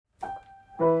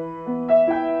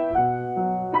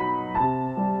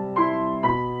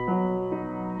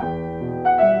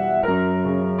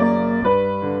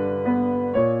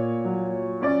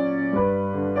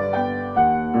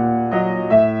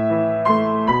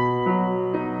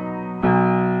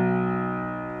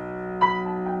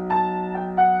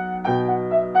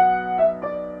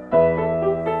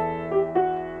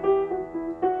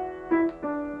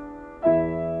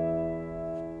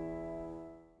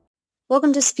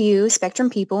Welcome to Spew, Spectrum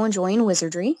People Enjoying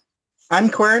Wizardry. I'm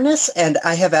Quirinus, and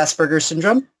I have Asperger's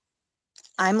syndrome.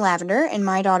 I'm Lavender, and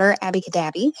my daughter, Abby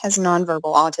Kadabi, has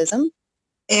nonverbal autism.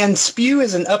 And Spew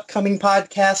is an upcoming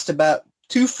podcast about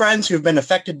two friends who have been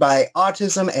affected by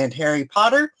autism and Harry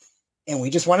Potter, and we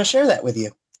just want to share that with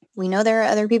you. We know there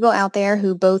are other people out there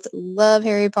who both love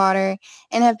Harry Potter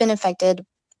and have been affected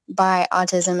by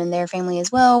autism in their family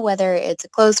as well, whether it's a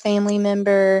close family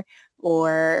member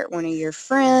or one of your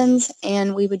friends,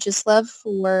 and we would just love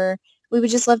to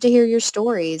hear your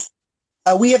stories.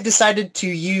 We have decided to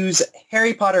use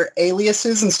Harry Potter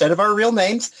aliases instead of our real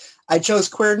names. I chose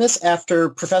Quirinus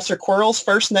after Professor Quirrell's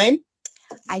first name.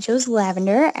 I chose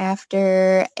Lavender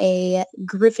after a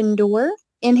Gryffindor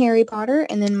in Harry Potter,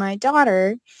 and then my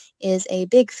daughter is a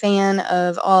big fan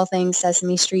of all things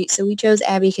Sesame Street, so we chose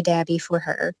Abby Kadabi for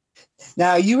her.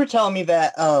 Now, you were telling me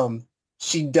that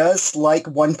she does like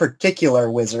one particular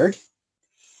wizard.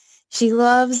 She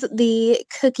loves the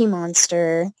Cookie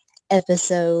Monster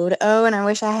episode. Oh, and I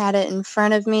wish I had it in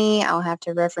front of me. I'll have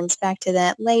to reference back to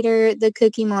that later. The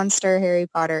Cookie Monster Harry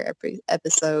Potter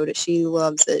episode. She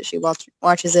loves it. She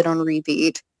watches it on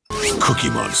repeat. Cookie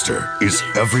Monster is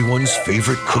everyone's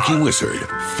favorite cookie wizard,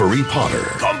 Furry Potter.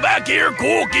 Come back here,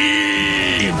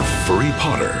 Cookie! In Furry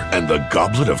Potter and the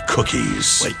Goblet of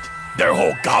Cookies. Wait, their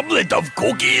whole goblet of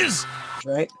cookies?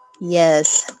 Right?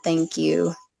 Yes, thank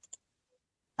you.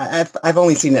 I've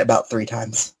only seen it about 3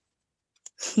 times.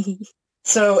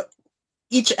 So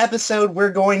each episode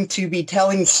we're going to be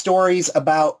telling stories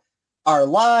about our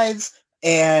lives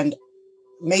and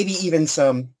maybe even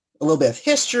a little bit of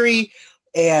history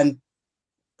and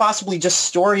possibly just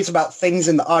stories about things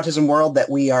in the autism world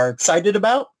that we are excited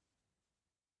about.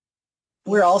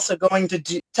 We're also going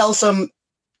to tell some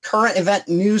current event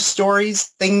news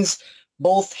stories, things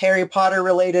both Harry Potter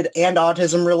related and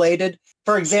autism related.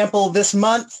 For example, this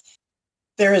month,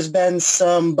 there has been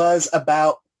some buzz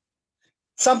about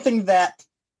something that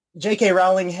J.K.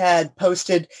 Rowling had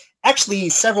posted actually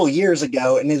several years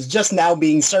ago and is just now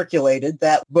being circulated,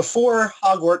 that before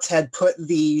Hogwarts had put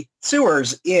the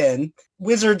sewers in,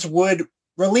 wizards would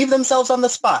relieve themselves on the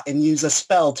spot and use a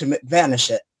spell to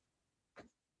vanish it.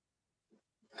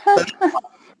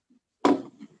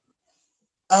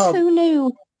 Who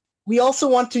knew? We also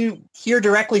want to hear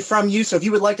directly from you, so if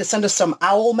you would like to send us some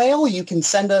owl mail, you can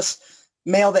send us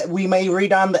mail that we may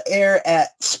read on the air at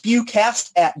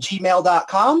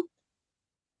spewcast@gmail.com.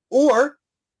 Or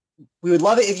we would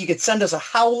love it if you could send us a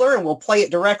howler, and we'll play it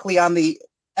directly on the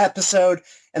episode,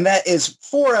 and that is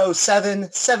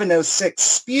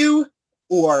 407-706-SPEW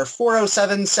or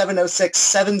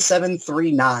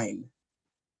 407-706-7739.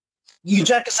 You can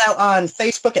check us out on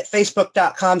Facebook at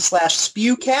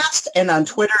facebook.com/SpewCast and on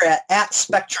Twitter at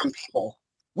 @SpectrumPeople.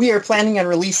 We are planning on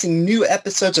releasing new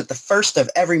episodes at the first of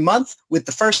every month, with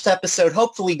the first episode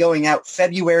hopefully going out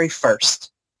February 1st.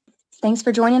 Thanks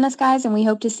for joining us, guys, and we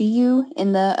hope to see you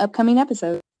in the upcoming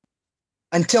episode.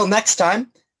 Until next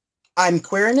time, I'm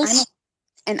Quirinus.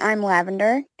 And I'm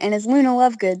Lavender, and as Luna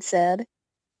Lovegood said,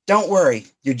 don't worry,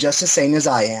 you're just as sane as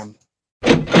I am.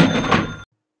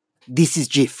 This is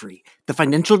Jeffrey, the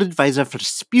financial advisor for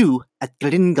Spew at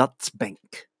Gringotts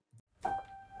Bank.